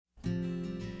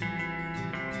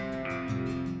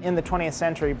In the 20th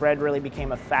century, bread really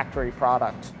became a factory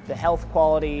product. The health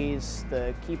qualities,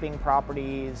 the keeping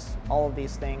properties, all of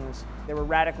these things, they were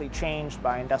radically changed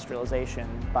by industrialization,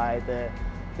 by the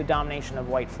domination of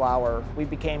white flour. We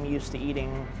became used to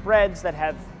eating breads that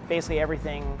have basically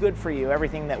everything good for you,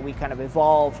 everything that we kind of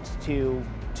evolved to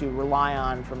rely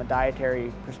on from a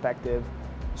dietary perspective,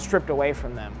 stripped away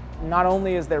from them. Not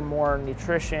only is there more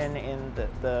nutrition in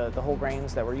the whole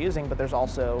grains that we're using, but there's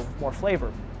also more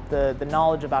flavor. The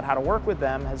knowledge about how to work with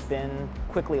them has been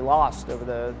quickly lost over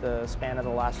the span of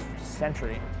the last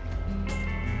century.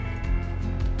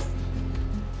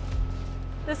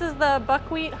 This is the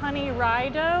buckwheat honey rye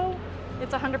dough.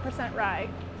 It's 100% rye.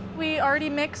 We already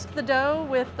mixed the dough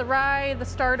with the rye, the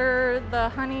starter, the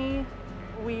honey.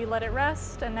 We let it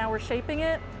rest, and now we're shaping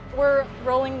it. We're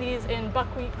rolling these in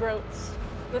buckwheat groats.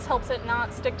 This helps it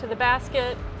not stick to the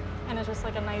basket, and it's just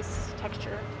like a nice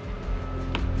texture.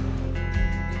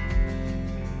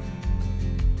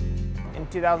 In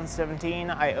 2017,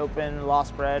 I opened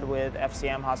Lost Bread with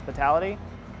FCM Hospitality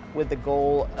with the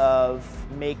goal of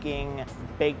making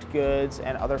baked goods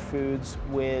and other foods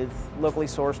with locally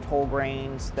sourced whole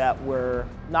grains that were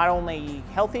not only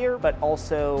healthier, but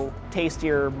also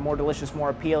tastier, more delicious, more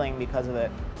appealing because of it,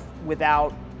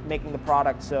 without making the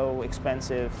product so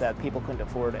expensive that people couldn't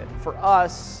afford it. For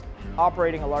us,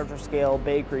 operating a larger scale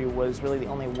bakery was really the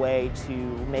only way to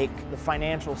make the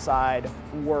financial side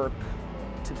work,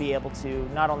 to be able to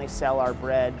not only sell our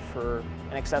bread for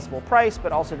an accessible price,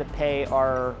 but also to pay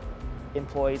our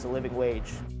employees a living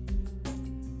wage.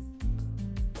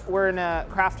 We're in a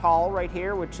craft hall right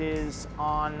here, which is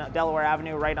on Delaware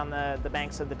Avenue, right on the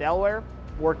banks of the Delaware,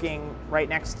 working right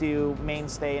next to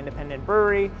Mainstay Independent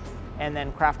Brewery, and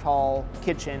then Craft Hall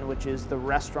Kitchen, which is the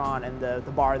restaurant and the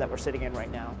bar that we're sitting in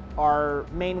right now. Our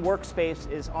main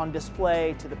workspace is on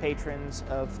display to the patrons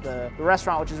of the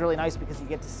restaurant, which is really nice because you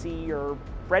get to see your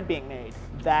bread being made.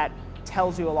 That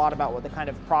tells you a lot about what the kind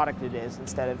of product it is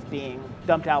instead of being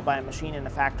dumped out by a machine in a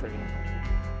factory.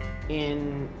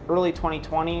 In early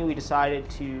 2020, we decided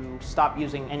to stop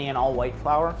using any and all white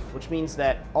flour, which means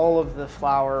that all of the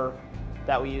flour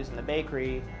that we use in the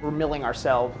bakery, we're milling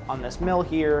ourselves on this mill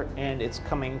here, and it's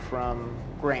coming from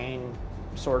grain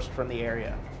sourced from the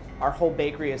area. Our whole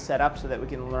bakery is set up so that we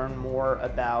can learn more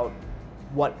about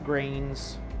what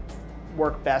grains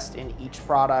work best in each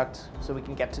product, so we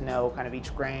can get to know kind of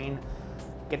each grain,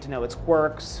 get to know its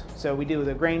quirks. So we do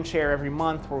the grain share every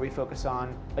month where we focus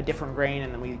on a different grain,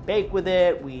 and then we bake with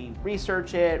it, we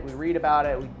research it, we read about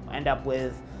it, we end up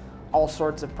with all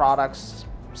sorts of products,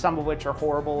 some of which are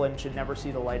horrible and should never see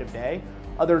the light of day.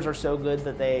 Others are so good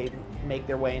that they make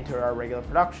their way into our regular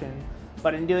production.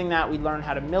 But in doing that, we learn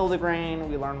how to mill the grain,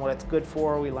 we learn what it's good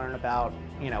for, we learn about,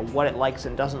 what it likes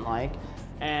and doesn't like.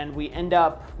 And we end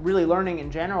up really learning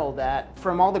in general that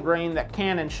from all the grain that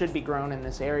can and should be grown in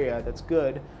this area that's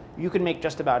good, you can make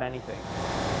just about anything.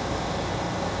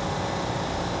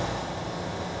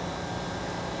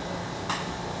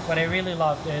 What I really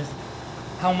loved is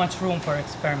how much room for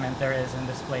experiment there is in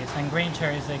this place. And grain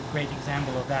share is a great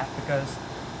example of that, because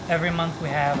every month we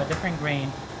have a different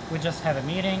grain. We just have a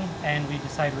meeting and we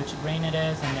decide which grain it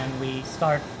is, and then we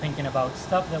start thinking about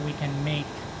stuff that we can make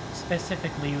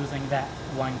specifically using that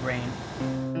one grain.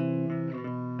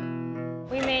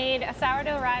 We made a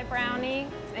sourdough rye brownie.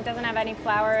 It doesn't have any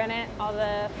flour in it. All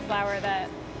the flour that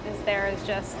is there is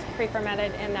just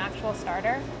pre-fermented in the actual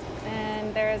starter.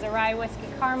 And there is a rye whiskey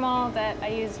caramel that I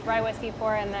use rye whiskey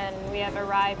for, and then we have a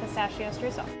rye pistachio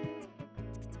streusel.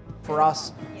 For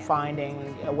us,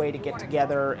 finding a way to get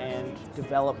together and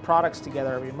develop products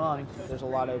together every month, there's a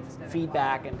lot of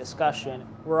feedback and discussion.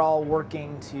 We're all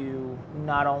working to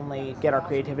not only get our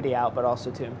creativity out, but also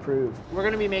to improve. We're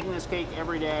going to be making this cake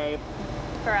every day.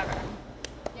 Forever.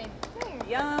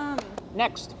 Yum!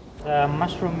 Next.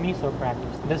 Mushroom miso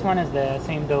crackers. This one is the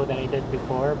same dough that I did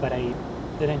before, but I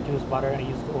didn't use butter, I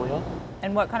used oil.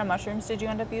 And what kind of mushrooms did you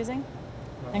end up using?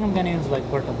 I think I'm going to use like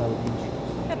portobello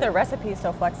mushrooms. The recipe is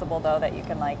so flexible though that you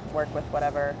can work with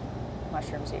whatever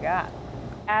mushrooms you got.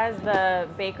 As the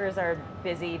bakers are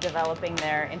busy developing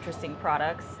their interesting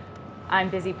products, I'm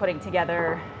busy putting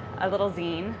together a little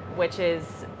zine, which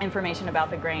is information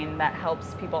about the grain that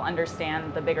helps people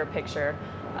understand the bigger picture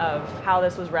of how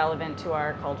this was relevant to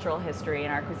our cultural history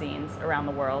and our cuisines around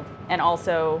the world, and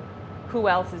also who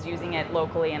else is using it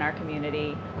locally in our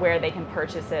community, where they can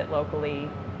purchase it locally,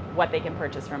 what they can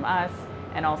purchase from us,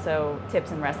 and also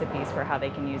tips and recipes for how they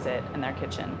can use it in their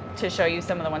kitchen. To show you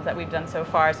some of the ones that we've done so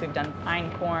far, so we've done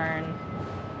einkorn.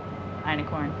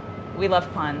 We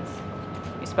love puns.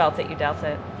 You spelt it, you dealt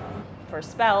it. For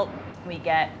spelt, We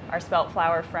get our spelt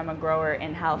flour from a grower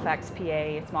in Halifax,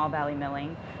 PA, Small Valley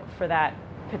Milling. For that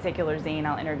particular zine,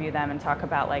 I'll interview them and talk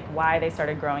about like why they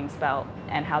started growing spelt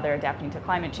and how they're adapting to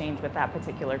climate change with that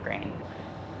particular grain.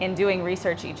 In doing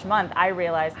research each month, I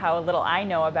realize how little I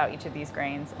know about each of these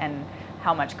grains and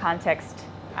how much context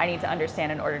I need to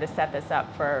understand in order to set this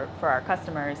up for our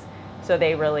customers, so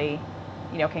they really,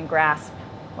 can grasp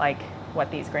like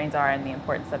what these grains are and the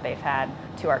importance that they've had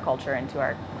to our culture and to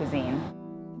our cuisine.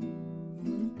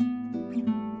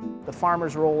 The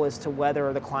farmer's role is to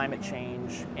weather the climate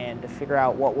change and to figure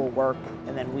out what will work,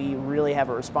 and then we really have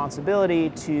a responsibility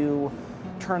to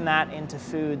turn that into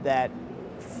food that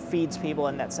feeds people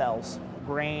and that sells.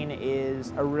 Grain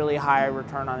is a really high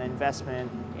return on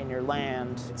investment in your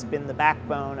land. It's been the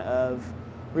backbone of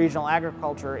regional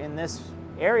agriculture in this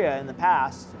area in the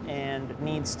past and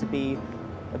needs to be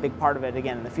a big part of it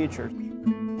again in the future.